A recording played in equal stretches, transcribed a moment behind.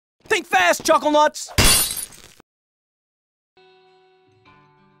Think fast, Chuckle Nuts!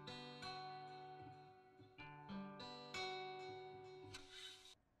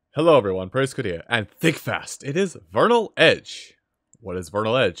 Hello everyone, Praise Kudia, and think fast. It is Vernal Edge. What is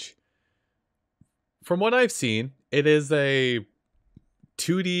Vernal Edge? From what I've seen, it is a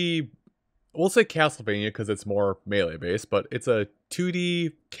 2D, we'll say Castlevania because it's more melee based, but it's a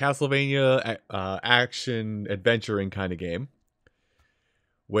 2D Castlevania action adventuring kind of game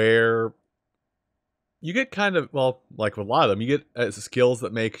where you get kind of, well, like with a lot of them, you get skills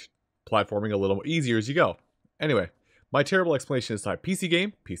that make platforming a little easier as you go. Anyway. My terrible explanation is type PC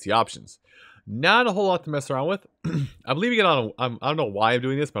game, PC options. Not a whole lot to mess around with. I'm leaving it on, I don't know why I'm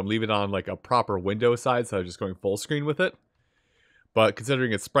doing this, but I'm leaving it on like a proper Windows side, so I'm just going full screen with it. But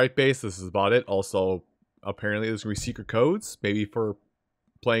considering it's sprite based, this is about it. Also, apparently there's going to be secret codes, maybe for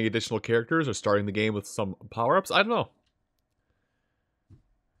playing additional characters or starting the game with some power-ups. I don't know.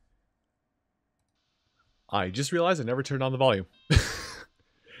 I just realized I never turned on the volume.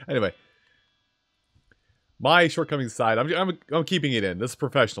 Anyway. My shortcomings aside, I'm keeping it in. This is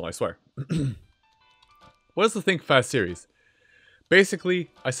professional, I swear. What is the Think Fast series?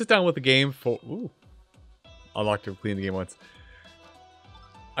 Basically, I sit down with the game for... Ooh. Unlocked to clean the game once.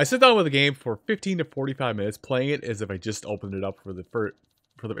 I sit down with the game for 15 to 45 minutes, playing it as if I just opened it up for the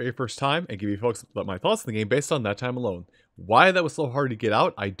very first time, and give you folks my thoughts on the game based on that time alone. Why that was so hard to get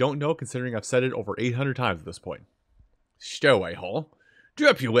out, I don't know, considering I've said it over 800 times at this point. Stowaway hole.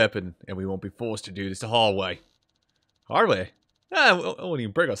 Drop your weapon, and we won't be forced to do this the hard way. Hard way? I won't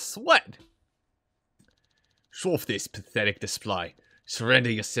even break a sweat. Show off this pathetic display. Surrender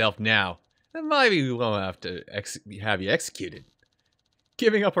yourself now, and maybe we won't have to have you executed.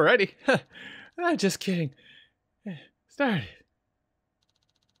 Giving up already? Just kidding. Started.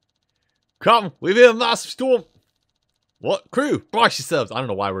 Come, we've hit a massive storm. What? Crew, brace yourselves. I don't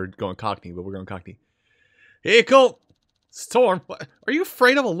know why we're going Cockney, but we're going Cockney. Here, come. Storm? What? Are you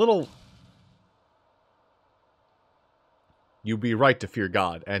afraid of a little... You'd be right to fear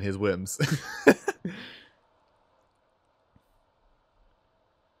God and his whims.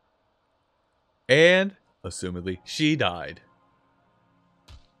 And, assumedly, she died.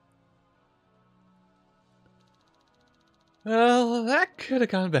 Well, that could have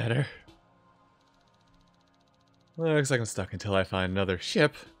gone better. Well, looks like I'm stuck until I find another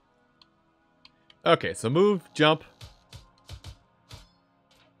ship. Okay, so move, jump...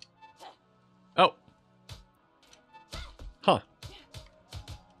 Oh. Huh.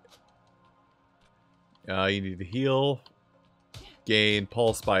 You need to heal. Gain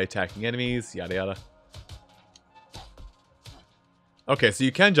pulse by attacking enemies. Yada yada. Okay, so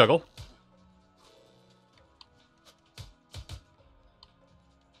you can juggle.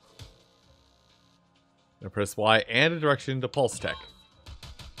 Now press Y and a direction to pulse attack.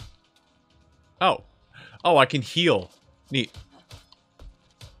 Oh. Oh, I can heal. Neat.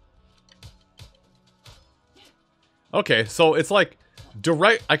 Okay, so it's like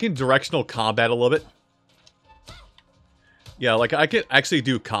I can directional combat a little bit. Yeah, like I could actually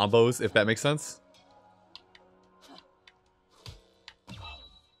do combos if that makes sense.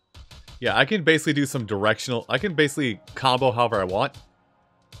 Yeah, I can basically do some directional. I can basically combo however I want.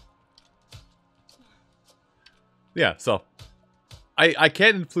 Yeah, so I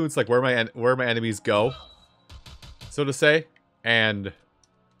can influence like where my enemies go, so to say, and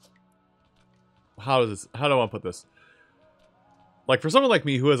how do I want to put this? Like, for someone like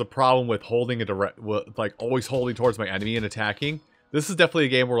me who has a problem with holding like, always holding towards my enemy and attacking, this is definitely a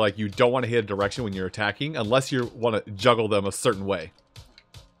game where, like, you don't want to hit a direction when you're attacking, unless you want to juggle them a certain way.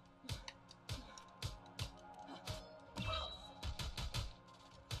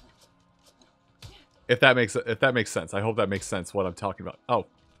 If that makes sense. I hope that makes sense, what I'm talking about. Oh,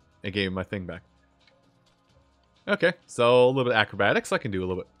 it gave me my thing back. Okay, so a little bit of acrobatics. I can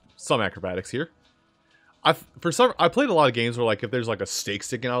do some acrobatics here. I played a lot of games where, like, if there's like a stake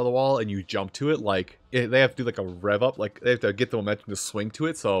sticking out of the wall and you jump to it, like they have to do like a rev up, like they have to get the momentum to swing to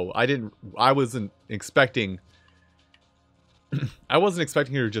it. So I wasn't expecting her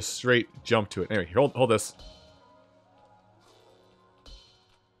to just straight jump to it. Anyway, here, hold this.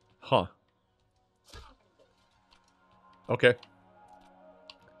 Huh. Okay.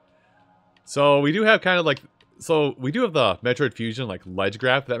 So we do have kind of like, we do have the Metroid Fusion like ledge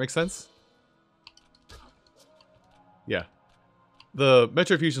grab, if that makes sense. Yeah. The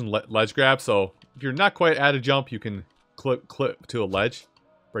Metroid Fusion ledge grab, so if you're not quite at a jump, you can clip to a ledge.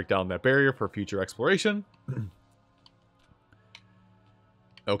 Break down that barrier for future exploration.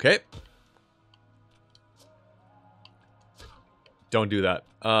 Okay. Don't do that.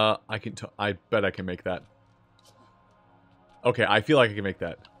 I bet I can make that. Okay, I feel like I can make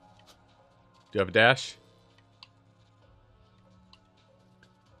that. Do you have a dash?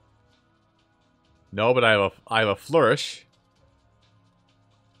 No, but I have a flourish.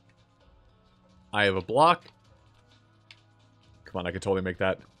 I have a block. Come on, I can totally make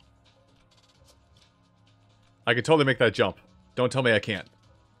that. I can totally make that jump. Don't tell me I can't.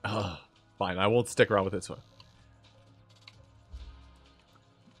 Ugh, fine, I won't stick around with this one.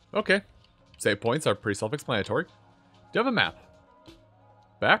 Okay. Save points are pretty self-explanatory. Do you have a map?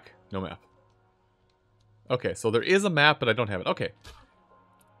 Back? No map. Okay, so there is a map, but I don't have it. Okay.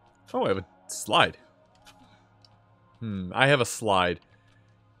 Oh, I have a slide. I have a slide.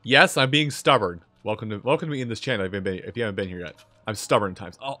 Yes, I'm being stubborn. Welcome to me in this channel if you haven't been here yet. I'm stubborn at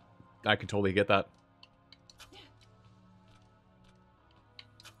times. Oh, I can totally get that.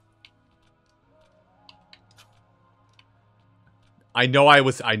 I know I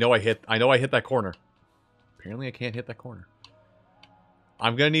hit that corner. Apparently I can't hit that corner.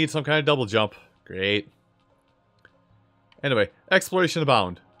 I'm gonna need some kind of double jump. Great. Anyway, exploration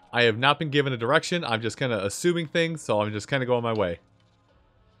abound. I have not been given a direction. I'm just kind of assuming things, so I'm just kind of going my way.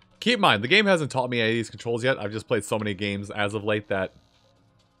 Keep in mind, the game hasn't taught me any of these controls yet. I've just played so many games as of late that...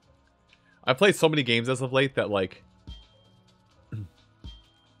 like...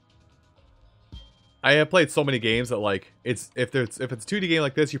 I have played so many games that, like, if it's a 2D game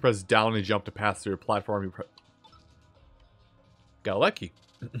like this, you press down and jump to pass through a platform. Got lucky.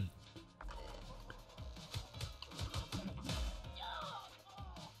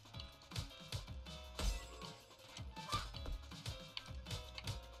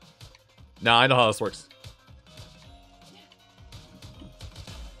 Nah, I know how this works.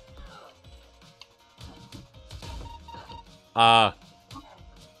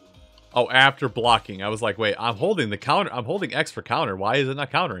 Oh, after blocking. I was like, wait, I'm holding the counter. I'm holding X for counter. Why is it not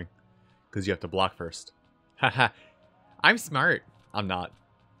countering? Because you have to block first. Haha. I'm smart. I'm not.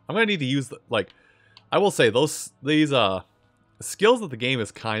 I'm going to need to use, like, I will say, these skills that the game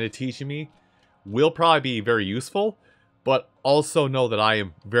is kind of teaching me will probably be very useful, but also know that I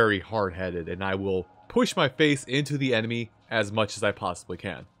am very hard-headed, and I will push my face into the enemy as much as I possibly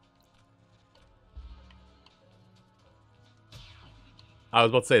can. I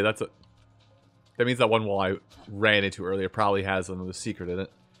was about to say, that means that one wall I ran into earlier probably has another secret in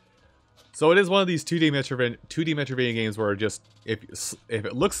it. So it is one of these 2D Metroidvania games where just if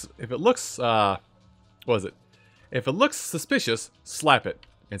it looks what is it? If it looks suspicious, slap it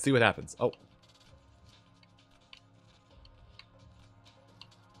and see what happens. Oh.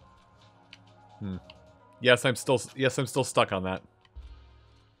 Yes, I'm still stuck on that.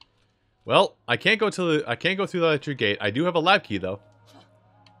 Well, I can't go through the electric gate. I do have a lab key though.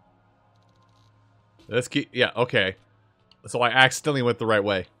 This key, yeah, okay. So I accidentally went the right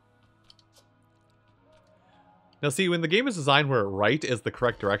way. Now see, when the game is designed where right is the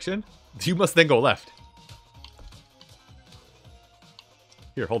correct direction, you must then go left.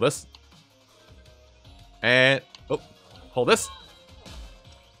 Here, hold this. And, oh, hold this.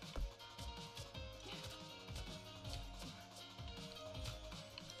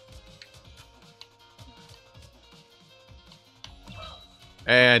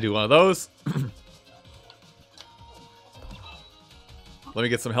 And do one of those. Let me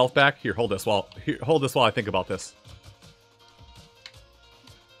get some health back. Here, hold this while I think about this.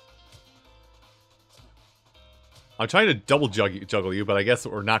 I'm trying to double juggle you, but I guess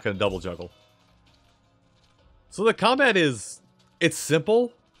we're not going to double juggle. So the combat it's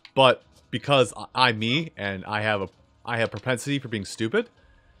simple, but because I'm me and I have propensity for being stupid,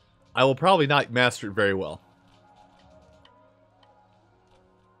 I will probably not master it very well.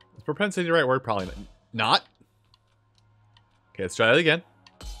 Is propensity the right word? Probably not. Okay, let's try that again.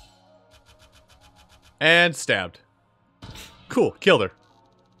 And stabbed. Cool, killed her.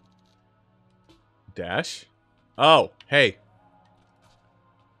 Dash. Oh, hey.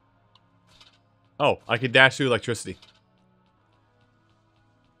 Oh, I can dash through electricity.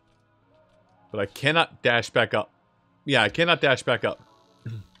 But I cannot dash back up. Yeah, I cannot dash back up.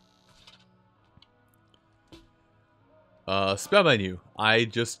 Spell menu. I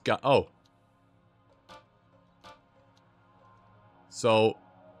just got... Oh. So...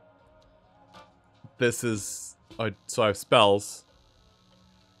 This is... so I have spells.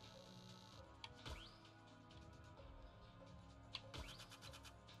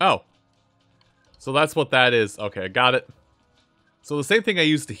 Oh. So that's what that is. Okay, I got it. So the same thing I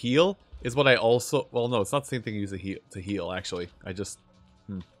use to heal is what I also... Well, no, it's not the same thing I use to heal, actually. I just...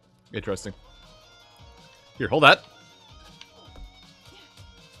 Interesting. Here, hold that.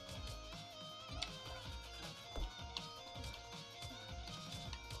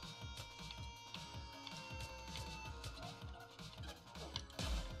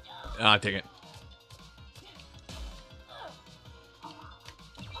 Ah, dang it.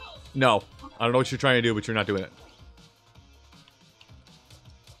 No. I don't know what you're trying to do, but you're not doing it.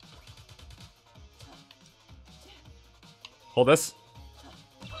 Hold this.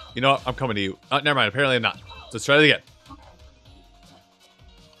 You know what? I'm coming to you. Never mind. Apparently I'm not. Let's try it again.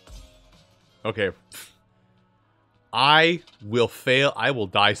 Okay. I will fail. I will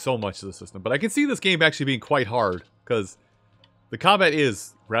die so much to the system. But I can see this game actually being quite hard. Because the combat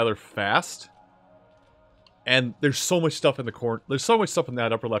is rather fast. And there's so much stuff in the corner. There's so much stuff in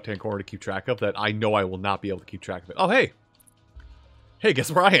that upper left-hand corner to keep track of that I know I will not be able to keep track of it. Oh, hey. Hey,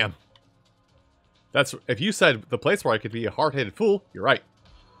 guess where I am? That's, if you said the place where I could be a hard-headed fool, you're right.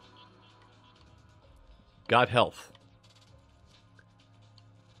 Got health.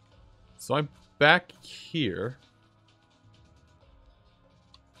 So I'm back here.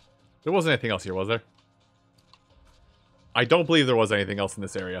 There wasn't anything else here, was there? I don't believe there was anything else in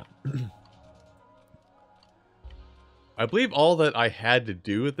this area. I believe all that I had to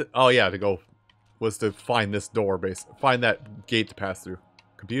do with it... Oh, yeah, to go... was to find this door, find that gate to pass through.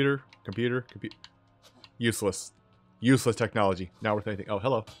 Computer. Useless. Useless technology. Not worth anything. Oh,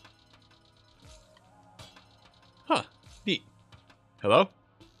 hello. Huh. Neat. Hello?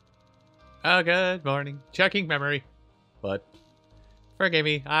 Oh, good morning. Checking memory. But, forgive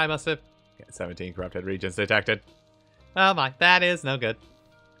me, I must have... 17 corrupted regions detected. Oh my, that is no good.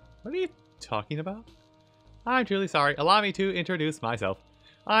 What are you talking about? I'm truly sorry. Allow me to introduce myself.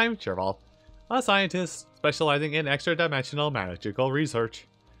 I'm Cherval, a scientist specializing in extra-dimensional magical research,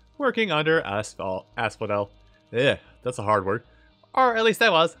 working under Asphodel. Yeah, that's a hard word. Or at least I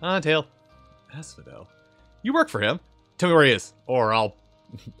was, until... Asphodel? You work for him? Tell me where he is, or I'll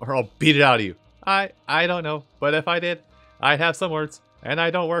beat it out of you. I don't know, but if I did, I'd have some words, and I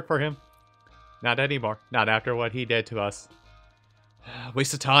don't work for him. Not anymore. Not after what he did to us.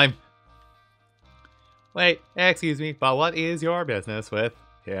 Waste of time. Wait, excuse me, but what is your business with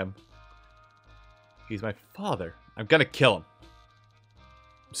him? He's my father. I'm gonna kill him.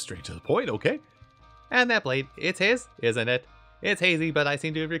 Straight to the point, okay? And that blade, it's his, isn't it? It's hazy, but I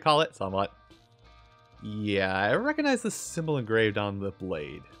seem to recall it somewhat. Yeah, I recognize the symbol engraved on the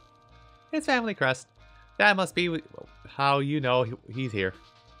blade. It's family crest. That must be how you know he's here.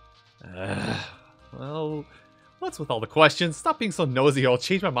 Well, what's with all the questions? Stop being so nosy or I'll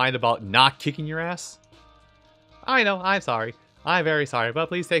change my mind about not kicking your ass. I know, I'm sorry. I'm very sorry, but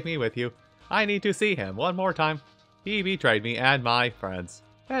please take me with you. I need to see him one more time. He betrayed me and my friends.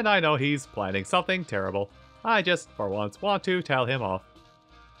 And I know he's planning something terrible. I just, for once, want to tell him off.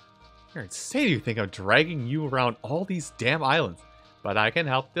 You're insane if you think I'm dragging you around all these damn islands. But I can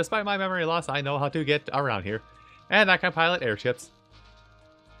help. Despite my memory loss, I know how to get around here. And I can pilot airships.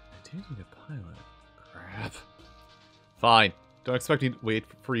 Taking a pilot? Crap. Fine. Don't expect me to wait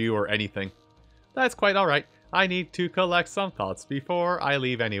for you or anything. That's quite alright. I need to collect some thoughts before I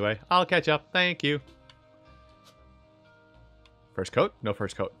leave anyway. I'll catch up. Thank you. First coat? No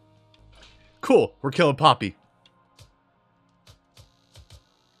first coat. Cool. We're killing Poppy.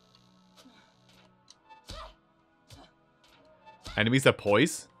 Enemies that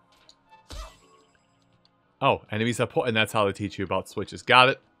poise? Oh, enemies that poise. And that's how they teach you about switches. Got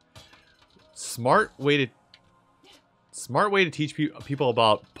it. Smart way to teach people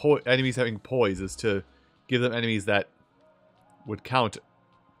about enemies having poise is to give them enemies that would count.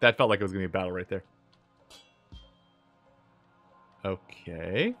 That felt like it was going to be a battle right there.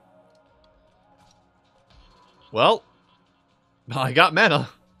 Okay. Well, I got mana.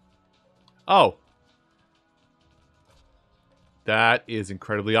 Oh. That is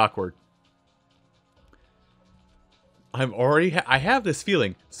incredibly awkward. I have this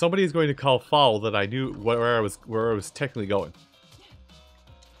feeling somebody is going to call foul that I knew where I was technically going.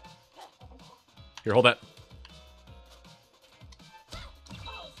 Here, hold that.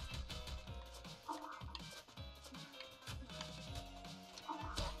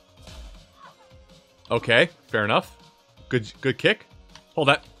 Okay, fair enough. Good kick. Hold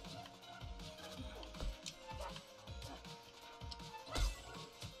that.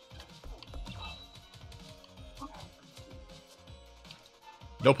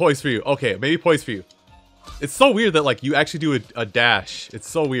 No poise for you. Okay, maybe poise for you. It's so weird that, like, you actually do a dash. It's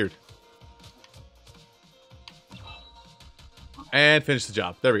so weird. And finish the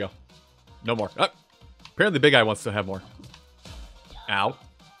job. There we go. No more. Oh, apparently the big guy wants to have more. Ow.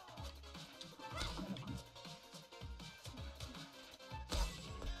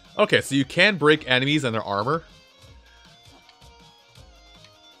 Okay, so you can break enemies and their armor.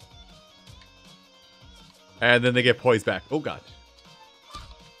 And then they get poised back. Oh, God.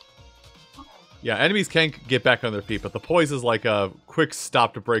 Yeah, enemies can get back on their feet, but the poise is like a quick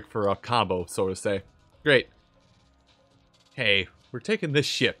stop to break for a combo, so to say. Great. Hey, we're taking this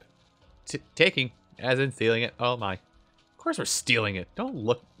ship. taking, as in stealing it. Oh my. Of course we're stealing it. Don't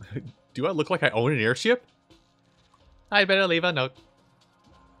look... Do I look like I own an airship? I'd better leave a note.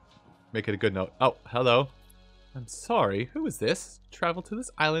 Make it a good note. Oh, hello. I'm sorry, who is this? Travel to this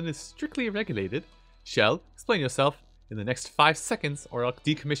island is strictly regulated. Shell, explain yourself in the next 5 seconds or I'll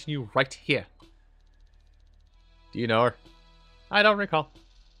decommission you right here. Do you know her? I don't recall.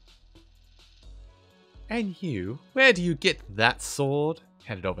 And you, where do you get that sword?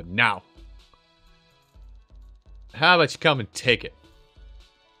 Hand it over now. How about you come and take it?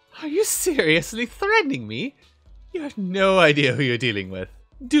 Are you seriously threatening me? You have no idea who you're dealing with,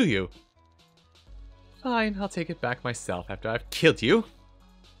 do you? Fine, I'll take it back myself after I've killed you.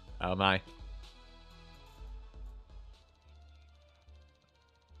 Oh my.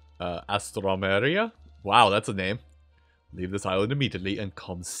 Astromeria? Wow, that's a name. Leave this island immediately and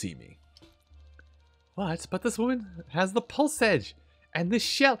come see me. What? But this woman has the pulse edge. And this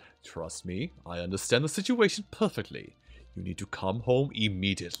shell... Trust me, I understand the situation perfectly. You need to come home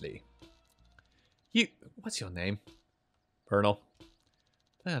immediately. You... What's your name? Vernal.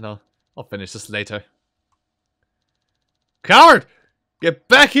 Vernal. I'll finish this later. Coward! Get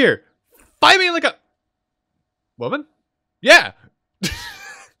back here! Fight me like a... Woman? Yeah!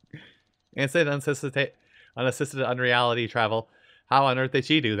 Instant unassisted unreality travel. How on earth did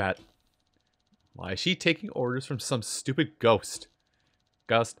she do that? Why is she taking orders from some stupid ghost?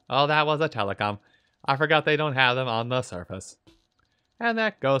 Ghost? Oh, that was a telecom. I forgot they don't have them on the surface. And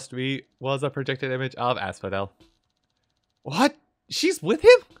that ghost was a projected image of Asphodel. What? She's with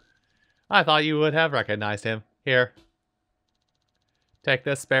him? I thought you would have recognized him. Here. Take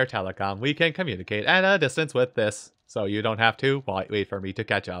this spare telecom. We can communicate at a distance with this, so you don't have to wait for me to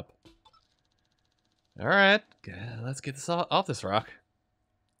catch up. Alright, let's get this off this rock.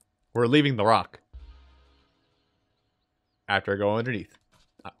 We're leaving the rock. After I go underneath.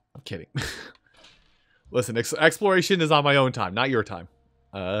 I'm kidding. Listen, exploration is on my own time, not your time.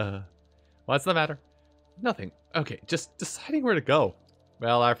 What's the matter? Nothing. Okay, just deciding where to go.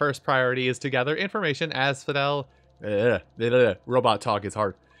 Well, our first priority is to gather information. Asphodel... robot talk is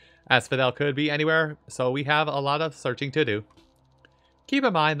hard. Asphodel could be anywhere, so we have a lot of searching to do. Keep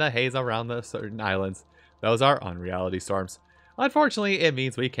in mind the haze around the certain islands. Those are unreality storms. Unfortunately, it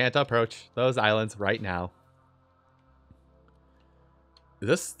means we can't approach those islands right now. Is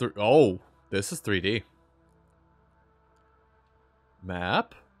this... Oh, this is 3D.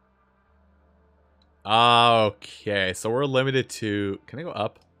 Map? Okay, so we're limited to... Can I go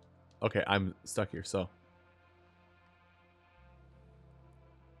up? Okay, I'm stuck here, so...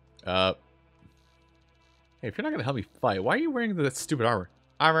 Hey, if you're not gonna help me fight, why are you wearing that stupid armor?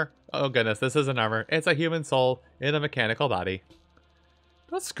 Armor? Oh goodness, this isn't armor. It's a human soul in a mechanical body.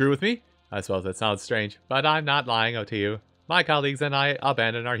 Don't screw with me. I suppose that sounds strange, but I'm not lying to you. My colleagues and I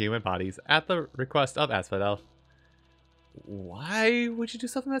abandoned our human bodies at the request of Asphodel. Why would you do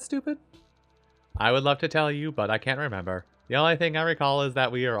something that stupid? I would love to tell you, but I can't remember. The only thing I recall is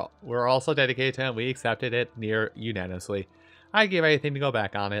that we're also dedicated to him. We accepted it near unanimously. I'd give anything to go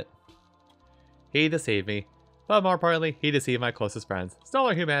back on it. He deceived me. But more importantly, he deceived my closest friends. Stole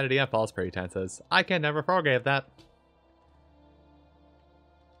our humanity on false pretenses. I can never forgive that.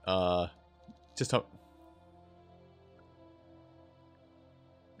 Just hope.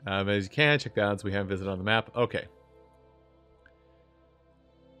 As you can, check the islands we haven't visited on the map. Okay.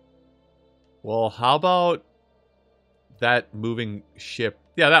 Well, how about that moving ship?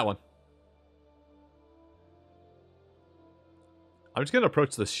 Yeah, that one. I'm just going to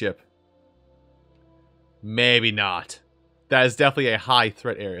approach this ship. Maybe not. That is definitely a high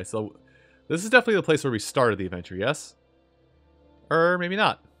threat area. So this is definitely the place where we started the adventure, yes? Or maybe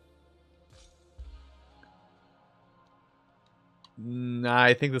not. Nah,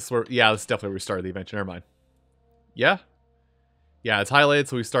 I think this is where... Yeah, this is definitely where we started the adventure. Never mind. Yeah? Yeah, it's highlighted,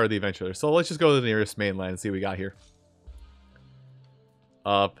 so we started the adventure. So let's just go to the nearest mainland and see what we got here.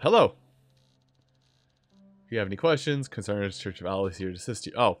 Hello. If you have any questions, concerns, Church of Allah is here to assist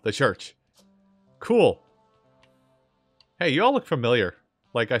you. Oh, the church. Cool. Hey, you all look familiar.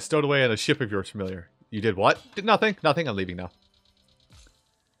 Like I stowed away on a ship of yours familiar. You did what? Did nothing? Nothing? I'm leaving now.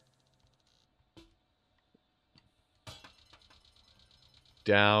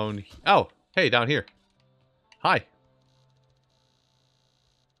 Down... Oh, hey, down here. Hi.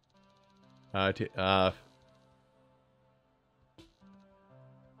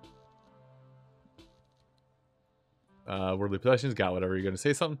 Worldly possessions, got whatever. You're gonna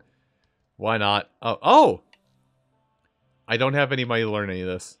say something? Why not? Oh! I don't have any money to learn any of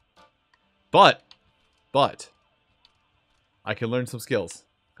this. But, I can learn some skills.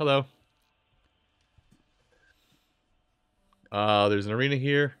 Hello. There's an arena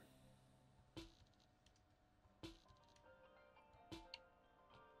here.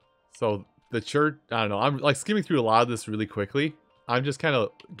 So the church, I don't know. I'm like skimming through a lot of this really quickly. I'm just kind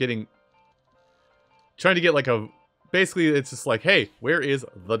of trying to get like a, basically it's just like, hey, where is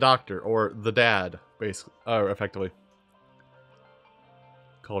the doctor or the dad, basically, effectively.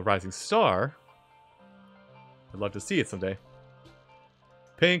 Called Rising Star. I'd love to see it someday.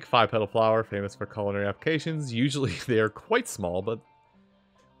 Pink, 5-petal flower, famous for culinary applications. Usually they are quite small, but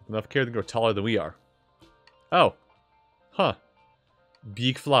with enough care to grow taller than we are. Oh. Huh.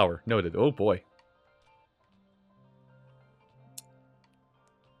 Big flower. Noted. Oh boy.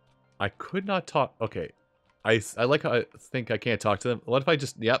 I could not talk. Okay. I like how I think I can't talk to them. What if I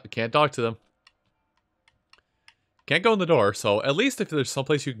just... Yep, can't talk to them. Can't go in the door, so at least if there's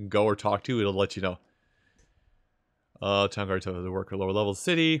someplace you can go or talk to, it'll let you know. Town guard to the worker lower level of the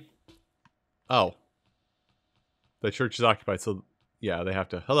city. Oh. The church is occupied, so yeah, they have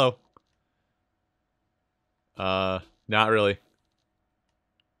to. Hello. Not really.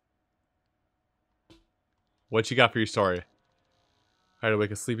 What you got for your story? How to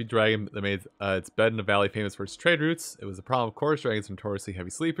wake a sleepy dragon that made its bed in a valley famous for its trade routes. It was a problem, of course. Dragons are notoriously heavy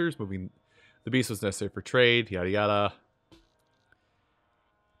sleepers. Moving the beast was necessary for trade. Yada yada.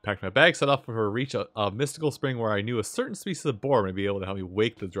 Packed my bag, set off for a reach a mystical spring where I knew a certain species of boar may be able to help me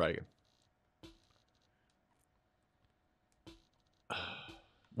wake the dragon.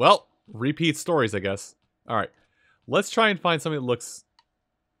 Well, repeat stories, I guess. Alright. Let's try and find something that looks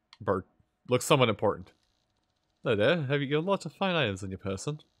somewhat important. Hello there. Have you got lots of fine items in your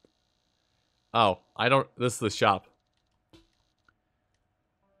person? Oh, I don't... This is the shop.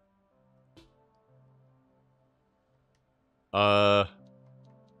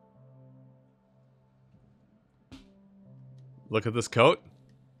 Look at this coat.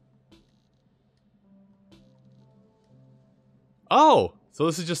 Oh! So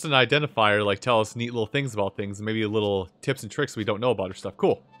this is just an identifier, like tell us neat little things about things, and maybe little tips and tricks we don't know about or stuff.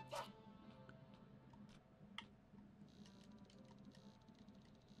 Cool.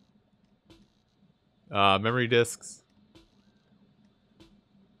 Memory discs.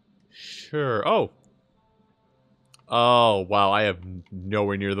 Sure. Oh! Oh, wow, I have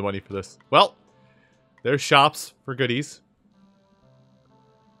nowhere near the money for this. Well, there's shops for goodies.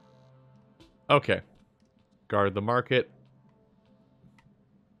 Okay. Guard the market.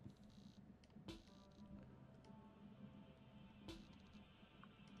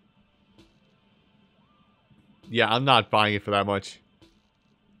 Yeah, I'm not buying it for that much.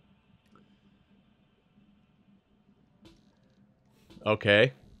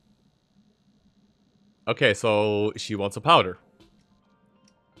 Okay. Okay, so she wants a powder.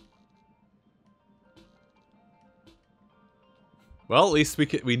 Well, at least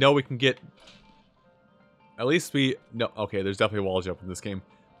we know we can get... At least we... No, okay, there's definitely a wall jump in this game.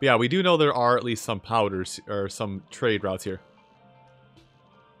 But yeah, we do know there are at least some powders, or some trade routes here.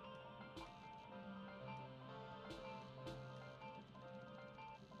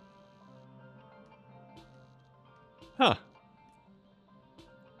 Huh.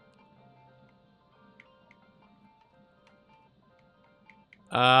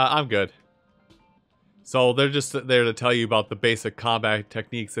 I'm good. So they're just there to tell you about the basic combat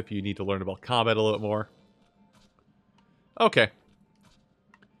techniques if you need to learn about combat a little bit more. Okay.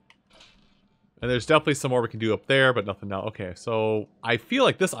 And there's definitely some more we can do up there, but nothing now. Okay, so I feel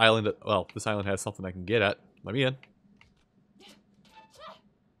like this island... Well, this island has something I can get at. Let me in.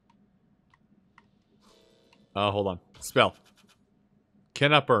 Hold on. Spell.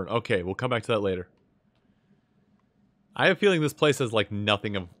 Cannot burn. Okay, we'll come back to that later. I have a feeling this place has, like,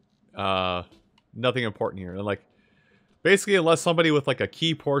 nothing of... nothing important here. And, like, basically, unless somebody with, like, a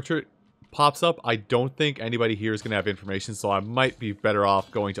key portrait pops up, I don't think anybody here is going to have information, so I might be better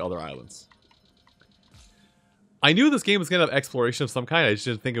off going to other islands. I knew this game was going to have exploration of some kind. I just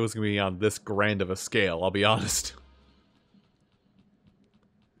didn't think it was going to be on this grand of a scale, I'll be honest.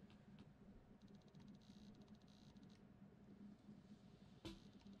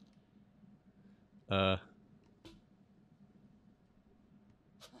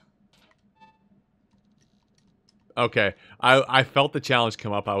 Okay. I felt the challenge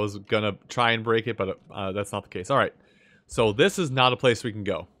come up. I was going to try and break it, but that's not the case. Alright. So this is not a place we can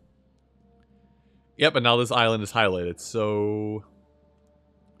go. Yep, and now this island is highlighted, so...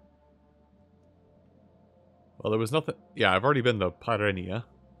 Well, there was nothing... Yeah, I've already been to Parenia.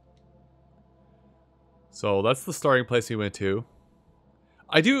 So that's the starting place we went to.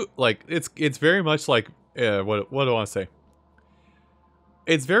 I do, like, it's very much like... what do I want to say?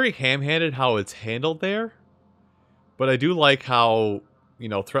 It's very ham-handed how it's handled there. But I do like how, you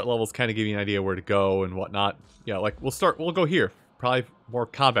know, threat levels kind of give you an idea where to go and whatnot. Yeah, like, we'll go here. Probably more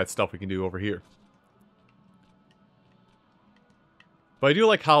combat stuff we can do over here. But I do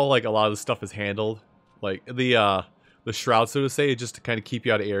like how like a lot of the stuff is handled. Like the shroud, so to say, just to kind of keep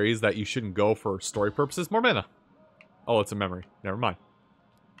you out of areas that you shouldn't go for story purposes. More mana. Oh, it's a memory. Never mind.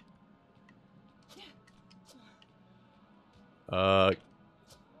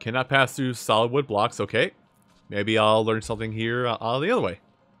 Cannot pass through solid wood blocks. Okay. Maybe I'll learn something here the other way.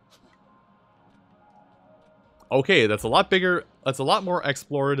 Okay, that's a lot bigger. That's a lot more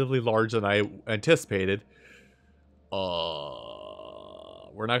exploratively large than I anticipated.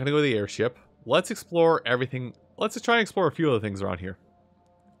 We're not going to go to the airship. Let's explore everything. Let's try and explore a few other things around here.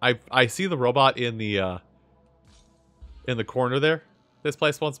 I see the robot in the corner there. This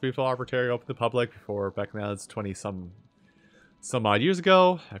place once briefly arbitrary open to the public before back now it's 20 some odd years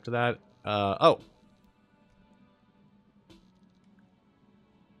ago. After that, oh.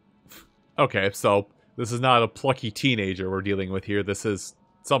 Okay, so this is not a plucky teenager we're dealing with here. This is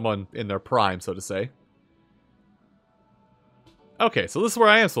someone in their prime, so to say. Okay, so this is where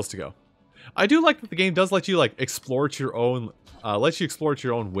I am supposed to go. I do like that the game does let you like explore at your own,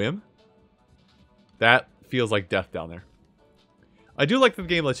 whim. That feels like death down there. I do like that the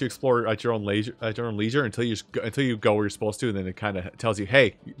game lets you explore at your own leisure, until you go where you're supposed to, and then it kind of tells you,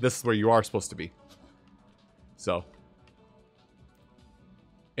 hey, this is where you are supposed to be. So,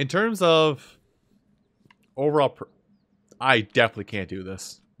 in terms of overall, I definitely can't do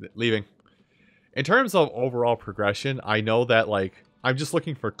this. Leaving. In terms of overall progression, I know that like I'm just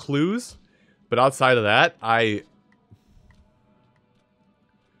looking for clues, but outside of that, I'm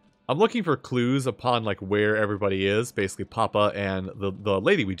looking for clues upon like where everybody is, basically Papa and the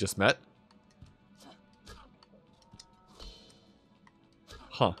lady we just met.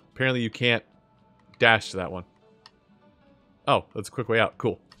 Huh. Apparently you can't dash to that one. Oh, that's a quick way out.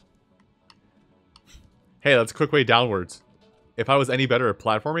 Cool. Hey, that's a quick way downwards. If I was any better at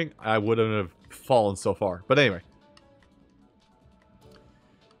platforming, I wouldn't have fallen so far. But anyway.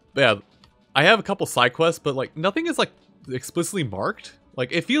 But yeah, I have a couple side quests, but like nothing is like explicitly marked.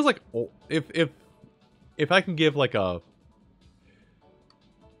 Like it feels like if I can give like a,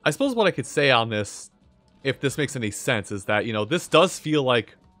 I suppose what I could say on this, if this makes any sense, is that, you know, this does feel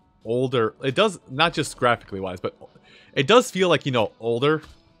like older. It does, not just graphically wise, but it does feel like, you know, older.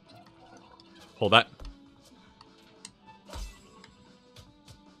 Hold that.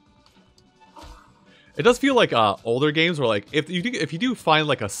 It does feel like older games where like if you do find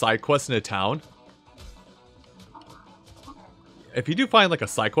like a side quest in a town, it's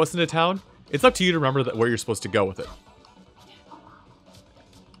up to you to remember where you're supposed to go with it.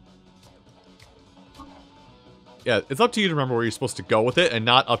 Yeah, it's up to you to remember where you're supposed to go with it, and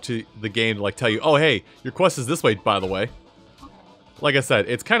not up to the game to like tell you, oh hey, your quest is this way, by the way. Like I said,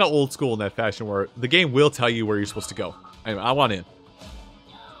 it's kind of old school in that fashion where the game will tell you where you're supposed to go. Anyway, I want in.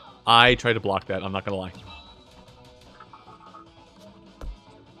 I tried to block that, I'm not gonna lie.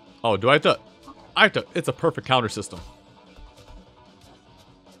 Oh, do I have to? It's a perfect counter system.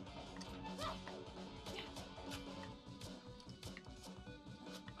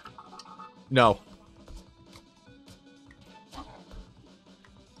 No.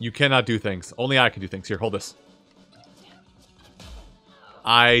 You cannot do things. Only I can do things. Here, hold this.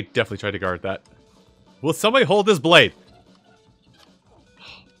 I definitely tried to guard that. Will somebody hold this blade?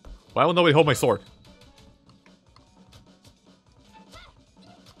 Why will nobody hold my sword?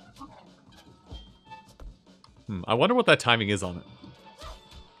 I wonder what that timing is on it.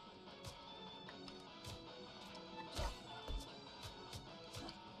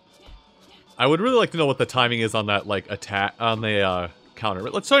 I would really like to know what the timing is on that, like, attack, on the, counter.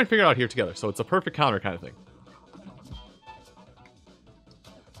 But let's try and figure it out here together. So it's a perfect counter kind of thing.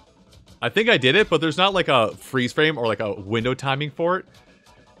 I think I did it, but there's not, like, a freeze frame or, like, a window timing for it.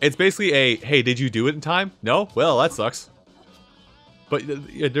 It's basically a, hey, did you do it in time? No? Well, that sucks. But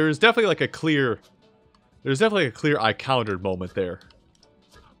there's definitely, like, a clear... There's definitely a clear I countered moment there.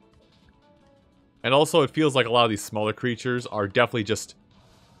 And also, it feels like a lot of these smaller creatures are definitely just...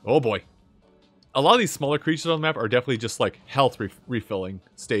 Oh, boy. A lot of these smaller creatures on the map are definitely just, like, health refilling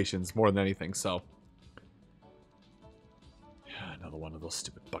stations more than anything, so... Another one of those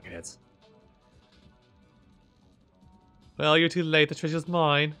stupid bucketheads. Well, you're too late. The treasure's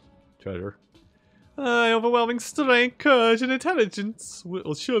mine. Treasure. Overwhelming strength, courage, and intelligence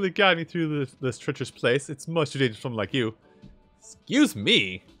will surely guide me through this treacherous place. It's much too dangerous for someone like you. Excuse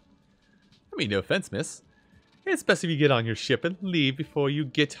me? I mean, no offense, miss. It's best if you get on your ship and leave before you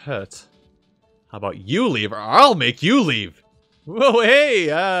get hurt. How about you leave, or I'll make you leave? Whoa, hey,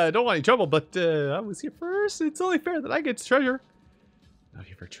 don't want any trouble, but I was here first. It's only fair that I get treasure. Not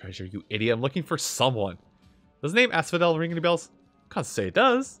here for treasure, you idiot. I'm looking for someone. Does the name Asphodel ring any bells? Can't say it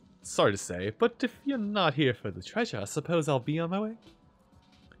does. Sorry to say, but if you're not here for the treasure, I suppose I'll be on my way.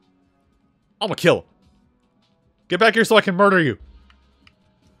 I'm gonna kill him. Get back here so I can murder you.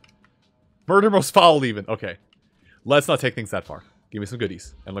 Murder most foul even. Okay. Let's not take things that far. Give me some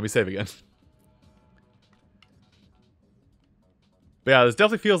goodies. And let me save again. But yeah, this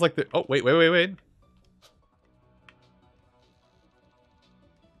definitely feels like the... Oh, wait.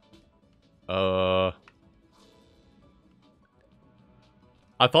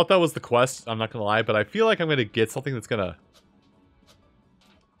 I thought that was the quest, I'm not gonna lie, but I feel like I'm gonna get something that's gonna...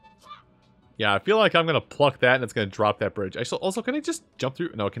 Yeah, I feel like I'm gonna pluck that and it's gonna drop that bridge. Also, can I just jump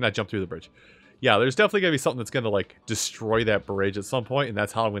through? No, I cannot jump through the bridge. Yeah, there's definitely gonna be something that's gonna, like, destroy that bridge at some point, and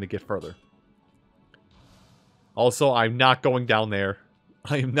that's how I'm gonna get further. Also, I'm not going down there.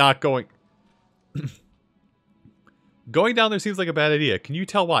 I am not going... Going down there seems like a bad idea. Can you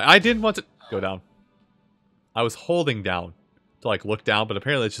tell why? I didn't want to go down. I was holding down to, like, look down, but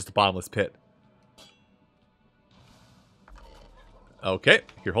apparently it's just a bottomless pit. Okay,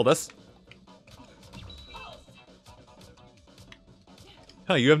 here, hold this.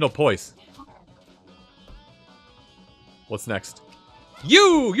 Huh, you have no poise. What's next?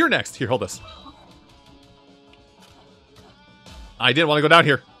 You're next! Here, hold this. I didn't want to go down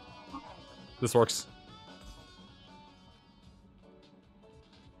here. This works.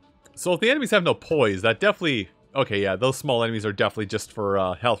 So if the enemies have no poise, that definitely... Okay, yeah, those small enemies are definitely just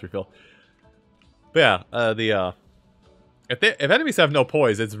for health refill. But yeah, if enemies have no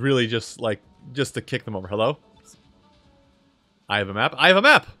poise, it's really just like just to kick them over. Hello? I have a map. I have a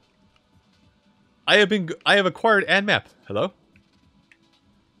map. I have acquired an map. Hello?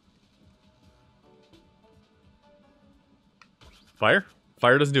 Fire?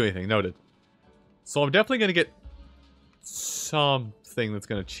 Fire doesn't do anything. Noted. So I'm definitely gonna get something that's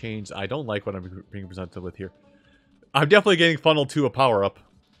gonna change. I don't like what I'm being presented with here. I'm definitely getting funneled to a power-up.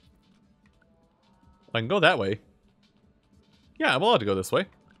 I can go that way. Yeah, I'm allowed to go this way.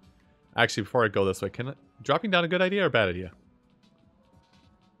 Actually, before I go this way, dropping down a good idea or a bad idea?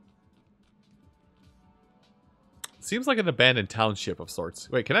 Seems like an abandoned township of sorts.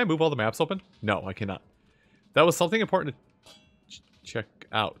 Wait, can I move all the maps open? No, I cannot. That was something important to check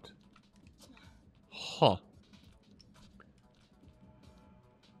out. Huh.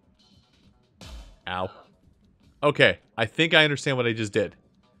 Ow. Okay, I think I understand what I just did.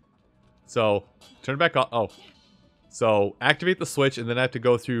 So, turn it back on. Oh. So, activate the switch, and then I have to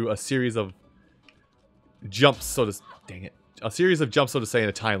go through a series of jumps, so to... Dang it. A series of jumps, so to say, in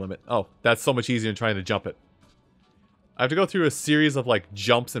a time limit. Oh, that's so much easier than trying to jump it. I have to go through a series of, like,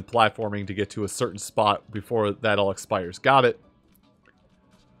 jumps and platforming to get to a certain spot before that all expires. Got it.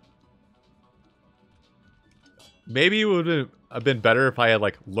 Maybe it would have been better if I had,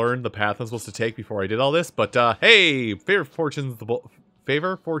 like, learned the path I'm supposed to take before I did all this. But, hey! Fortune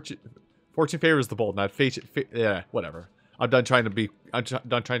favors the bold, not fate. Yeah, whatever. I'm done trying to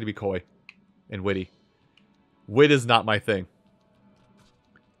be coy and witty. Wit is not my thing.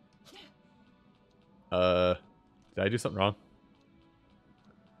 Did I do something wrong?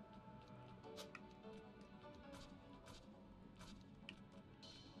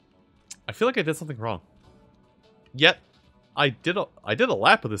 I feel like I did something wrong. Yet, I did a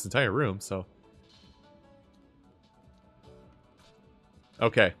lap of this entire room, so...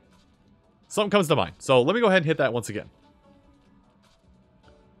 Okay. Something comes to mind. So, let me go ahead and hit that once again.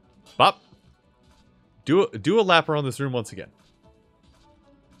 Bop. Do a lap around this room once again.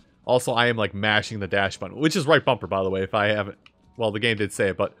 Also, I am, like, mashing the dash button, which is right bumper, by the way, if I haven't... Well, the game did say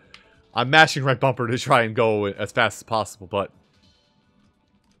it, but... I'm mashing right bumper to try and go as fast as possible, but...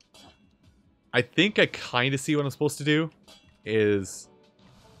 I think I kind of see what I'm supposed to do. Is...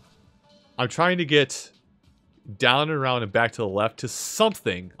 I'm trying to get down and around and back to the left to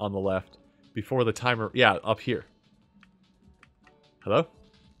something on the left before the timer... Yeah, up here. Hello?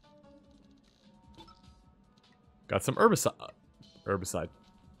 Got some herbicide.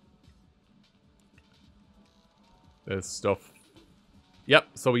 This stuff. Yep,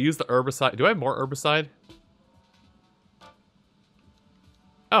 so we use the herbicide. Do I have more herbicide?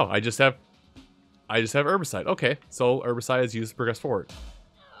 Oh, I just have herbicide. Okay, so herbicide is used to progress forward.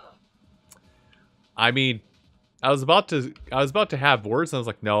 I mean, I was about to have words, and I was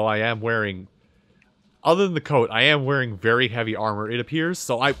like, no, I am wearing, other than the coat, I am wearing very heavy armor, it appears,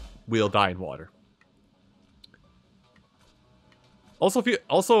 so I will die in water.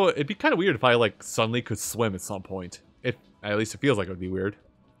 Also, it'd be kind of weird if I, like, suddenly could swim at some point. At least it feels like it would be weird.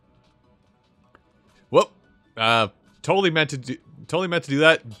 Whoop. Totally meant to do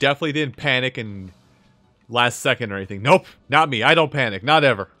that. Definitely didn't panic in last second or anything. Nope, not me. I don't panic. Not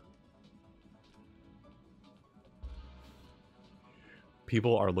ever.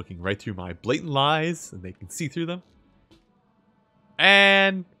 People are looking right through my blatant lies, and they can see through them.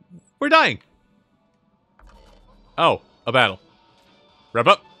 And we're dying. Oh, a battle. Wrap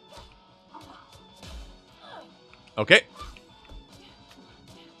up. Okay.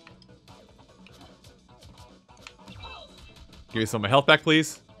 Give me some of my health back,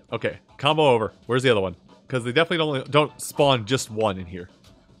 please. Okay, combo over. Where's the other one? Because they definitely don't spawn just one in here.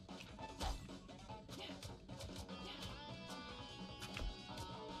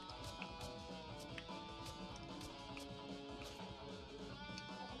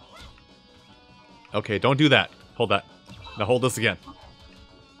 Okay, don't do that. Hold that. Now hold this again.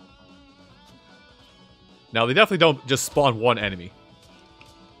 Now, they definitely don't just spawn one enemy.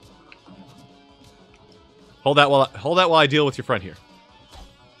 Hold that while I deal with your friend here.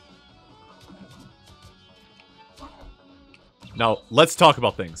 Now, let's talk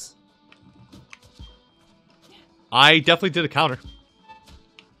about things. I definitely did a counter.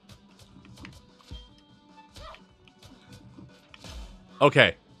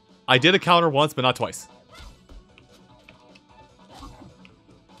 Okay. I did a counter once, but not twice.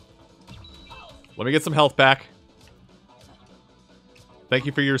 Let me get some health back. Thank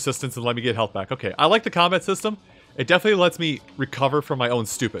you for your assistance and let me get health back. Okay, I like the combat system. It definitely lets me recover from my own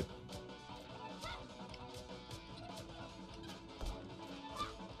stupid.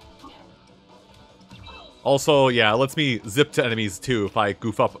 Also, yeah, it lets me zip to enemies too if I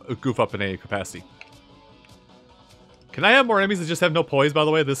goof up in any capacity. Can I have more enemies that just have no poise, by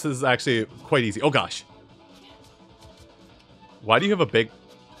the way? This is actually quite easy. Oh gosh. Why do you have a big...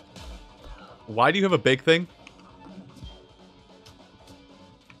 Why do you have a big thing?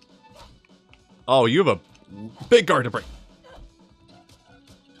 Oh, you have a big guard to break.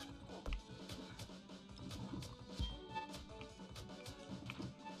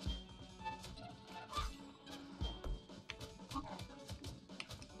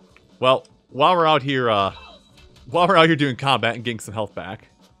 Well, while we're out here doing combat and getting some health back,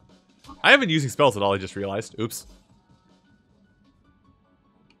 I haven't been using spells at all. I just realized. Oops.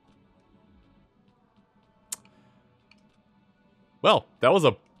 Well, that was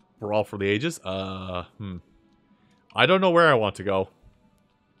a brawl for the ages. I don't know where I want to go.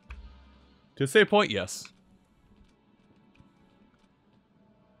 To save point, yes.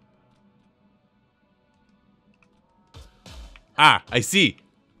 Ah, I see.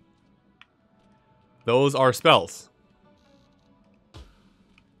 Those are spells.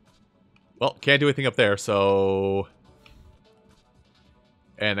 Well, can't do anything up there, so...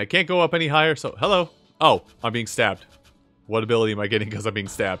 And I can't go up any higher, so... Hello. Oh, I'm being stabbed. What ability am I getting because I'm being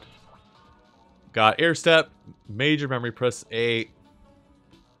stabbed? Got air step, major memory, press A.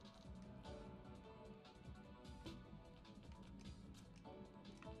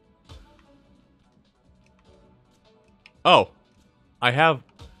 Oh, I have...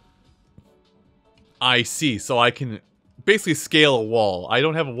 I see, so I can basically scale a wall. I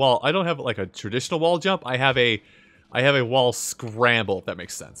don't have a wall. I don't have like a traditional wall jump. I have a wall scramble, if that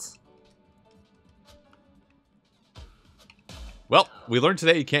makes sense. Well, we learned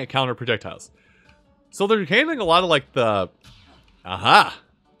today you can't counter projectiles. So they're handling a lot of like the... Aha!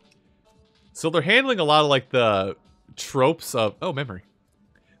 So they're handling a lot of like the tropes of... Oh, memory.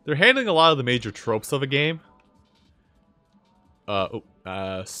 They're handling a lot of the major tropes of a game.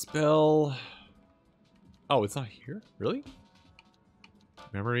 Spell... Oh, it's not here? Really?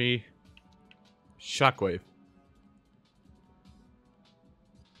 Memory... Shockwave.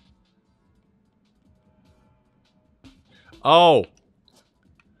 Oh!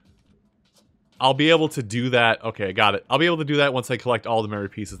 I'll be able to do that. Okay, got it. I'll be able to do that once I collect all the memory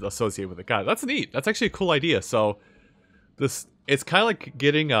pieces associated with it. Got it. That's neat. That's actually a cool idea. So, it's kind of like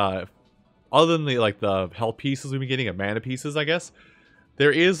getting, other than the health pieces we've been getting, and mana pieces, I guess.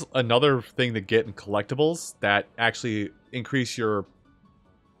 There is another thing to get in collectibles that actually increase your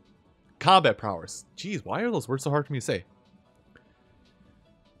combat prowess. Jeez, why are those words so hard for me to say?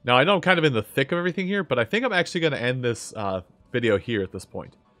 Now, I know I'm kind of in the thick of everything here, but I think I'm actually going to end this video here at this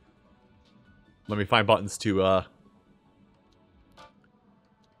point. Let me find buttons to...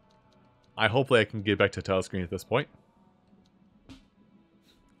 hopefully I can get back to title screen at this point.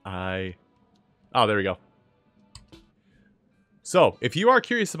 Oh, there we go. So, if you are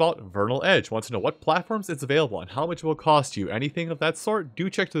curious about Vernal Edge, want to know what platforms it's available on, how much it will cost you, anything of that sort, do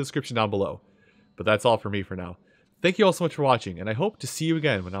check the description down below. But that's all for me for now. Thank you all so much for watching, and I hope to see you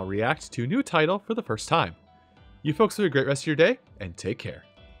again when I'll react to a new title for the first time. You folks have a great rest of your day, and take care.